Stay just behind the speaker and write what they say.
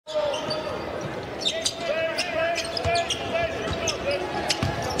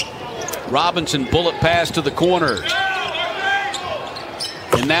Robinson bullet pass to the corner.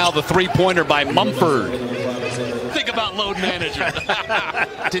 And now the three-pointer by Mumford. Think about load management.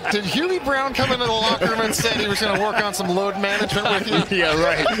 Did Huey Brown come into the locker room and said he was going to work on some load management with you? Yeah,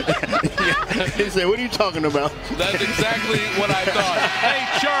 right. He said, what are you talking about? That's exactly what I thought. Hey,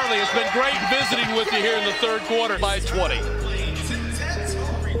 Charlie, it's been great visiting with you here in the third quarter. By 20.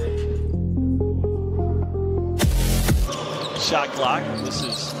 Shot clock. This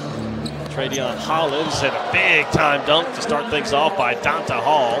is Tradeon Hollins and a big-time dunk to start things off by Donta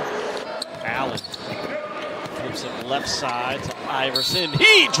Hall. Allen flips it left side to Iverson.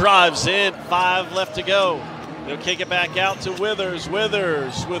 He drives in. 5 left to go. He'll kick it back out to Withers.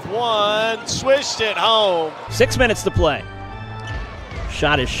 Withers with one. Swished it home. 6 minutes to play.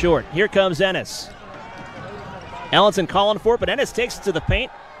 Shot is short. Here comes Ennis. Ellenson calling for it, but Ennis takes it to the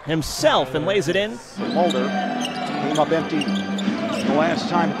paint himself and lays it in. Mulder came up empty the last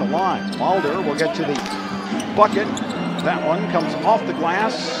time at the line. Mulder will get to the bucket. That one comes off the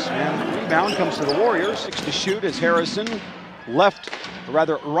glass, and the rebound comes to the Warriors. 6 to shoot as Harrison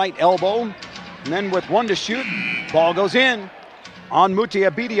right elbow. And then with 1 to shoot, ball goes in on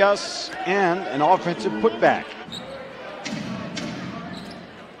Mutia Bidias, and an offensive putback.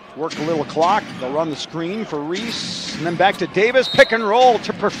 Work a little clock. They'll run the screen for Reese, and then back to Davis. Pick and roll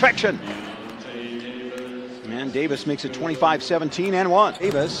to perfection. And Davis makes it 25-17 and 1.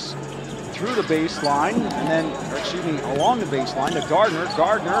 Davis through the baseline, and then, along the baseline to Gardner.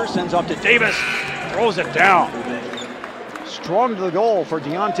 Gardner sends up to Davis, throws it down. Strong to the goal for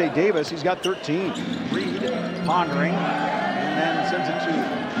Deontay Davis. He's got 13. Reed pondering, and then sends it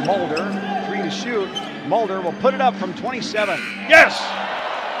to Mulder. 3 to shoot. Mulder will put it up from 27. Yes!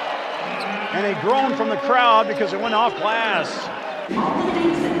 And a groan from the crowd because it went off glass.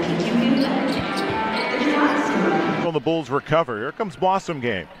 Well, the Bulls recover. Here comes Blossom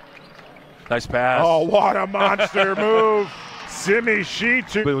Game. Nice pass. Oh, what a monster move. Simi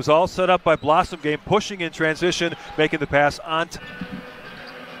Shitu. It was all set up by Blossom Game, pushing in transition, making the pass on.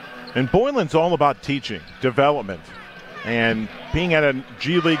 And Boylan's all about teaching, development, and being at a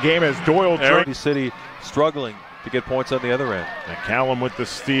G League game as Doyle Jersey City struggling to get points on the other end. McCallum with the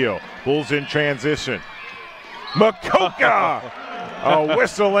steal. Bulls in transition. Makoka! A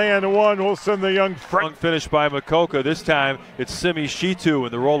whistle and one will send the young Frank. Finish by Makoka. This time it's Simi Shitu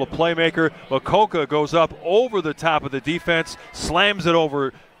in the role of playmaker. Makoka goes up over the top of the defense, slams it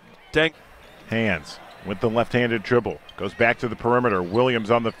over. Hands with the left-handed dribble. Goes back to the perimeter.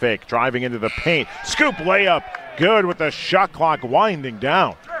 Williams on the fake, driving into the paint. Scoop layup. Good with the shot clock winding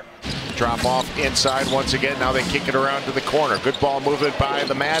down. Drop off inside once again. Now they kick it around to the corner. Good ball movement by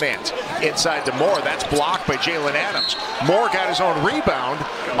the Mad Ants. Inside to Moore. That's blocked by Jalen Adams. Moore got his own rebound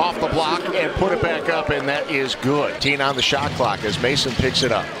off the block and put it back up, and that is good. 18 on the shot clock as Mason picks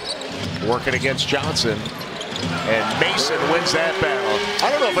it up. Working against Johnson. And Mason wins that battle.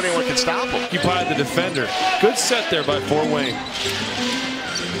 I don't know if anyone can stop him. Occupied the defender. Good set there by Fort Wayne.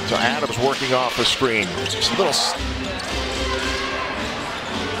 So Adams working off a screen. Just a little.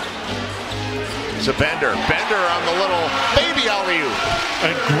 It's a Bender. Bender on the little baby alley-oop.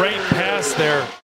 A great pass there.